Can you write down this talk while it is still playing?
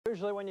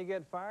Usually when you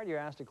get fired, you're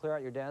asked to clear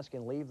out your desk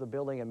and leave the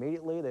building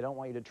immediately. They don't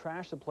want you to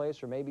trash the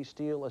place or maybe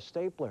steal a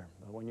stapler.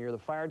 But when you're the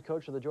fired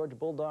coach of the Georgia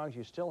Bulldogs,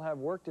 you still have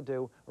work to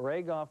do.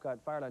 Ray Goff got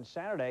fired on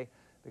Saturday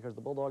because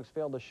the Bulldogs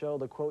failed to show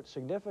the, quote,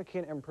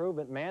 significant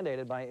improvement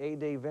mandated by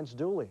A.D. Vince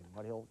Dooley.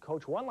 But he'll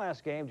coach one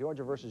last game,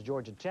 Georgia versus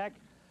Georgia Tech.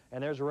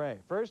 And there's Ray.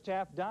 First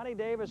half, Donnie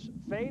Davis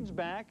fades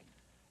back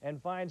and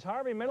finds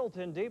Harvey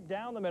Middleton deep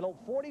down the middle,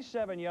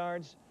 47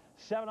 yards.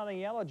 7-0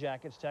 Yellow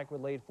Jackets. Tech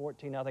would lead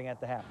 14-0 at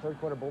the half. Third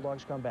quarter,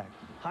 Bulldogs come back.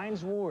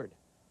 Hines Ward.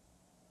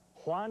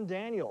 Juan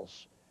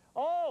Daniels.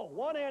 Oh,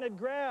 one-handed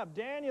grab.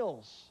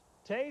 Daniels.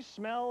 Taste,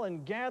 smell,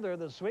 and gather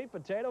the sweet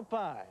potato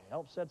pie.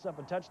 Help sets up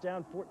a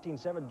touchdown.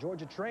 14-7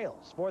 Georgia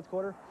trails. Fourth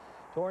quarter,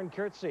 Torrin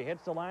Kirtsey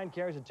hits the line,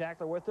 carries a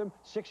tackler with him.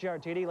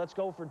 6-yard TD. Let's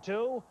go for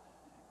two.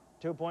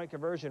 Two-point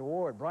conversion.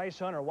 Ward. Bryce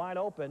Hunter wide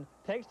open.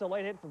 Takes the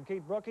late hit from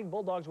Keith Brooking.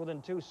 Bulldogs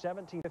within two.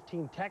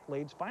 17-15 Tech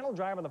leads. Final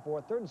drive on the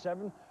fourth. 3rd and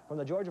 7 from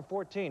the Georgia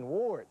 14.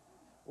 Ward.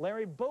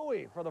 Larry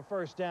Bowie for the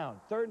first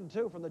down. 3rd and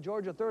 2 from the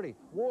Georgia 30.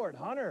 Ward.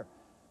 Hunter.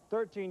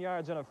 13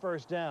 yards and a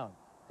first down.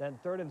 Then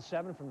 3rd and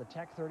 7 from the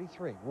Tech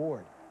 33.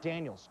 Ward.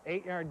 Daniels.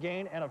 8-yard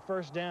gain and a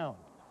first down.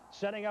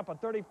 Setting up a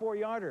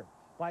 34-yarder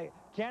by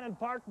Cannon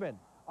Parkman.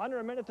 Under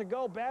a minute to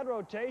go. Bad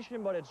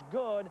rotation, but it's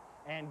good.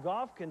 And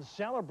Goff can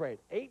celebrate.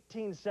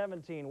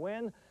 18-17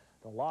 win.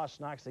 The loss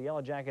knocks the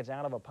Yellow Jackets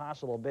out of a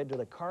possible bid to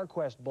the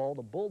CarQuest Bowl.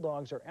 The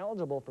Bulldogs are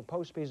eligible for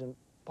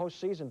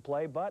postseason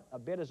play, but a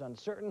bid is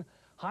uncertain.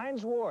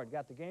 Hines Ward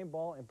got the game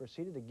ball and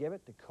proceeded to give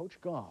it to Coach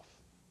Goff.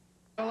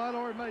 Well, I'd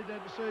already made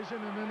that decision,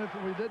 and then if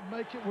we didn't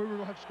make it, we were going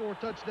to have to score a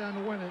touchdown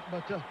to win it.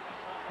 But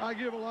I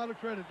give a lot of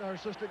credit to our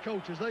assistant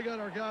coaches. They got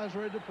our guys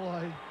ready to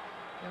play.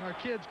 And our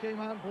kids came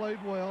out and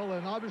played well,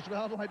 and obviously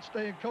I'd like to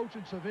stay in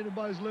coaching, so if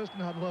anybody's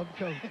listening, I'd love to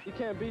coach. You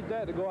can't beat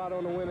that, to go out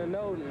on the winning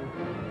note.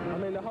 And, I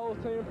mean, the whole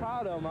team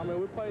proud of him. I mean,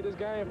 we played this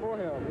game for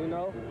him, you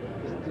know,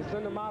 to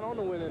send him out on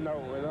the winning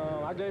note. And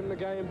I gave him the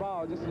game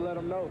ball just to let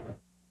him know.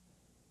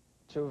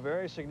 Two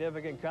very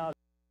significant college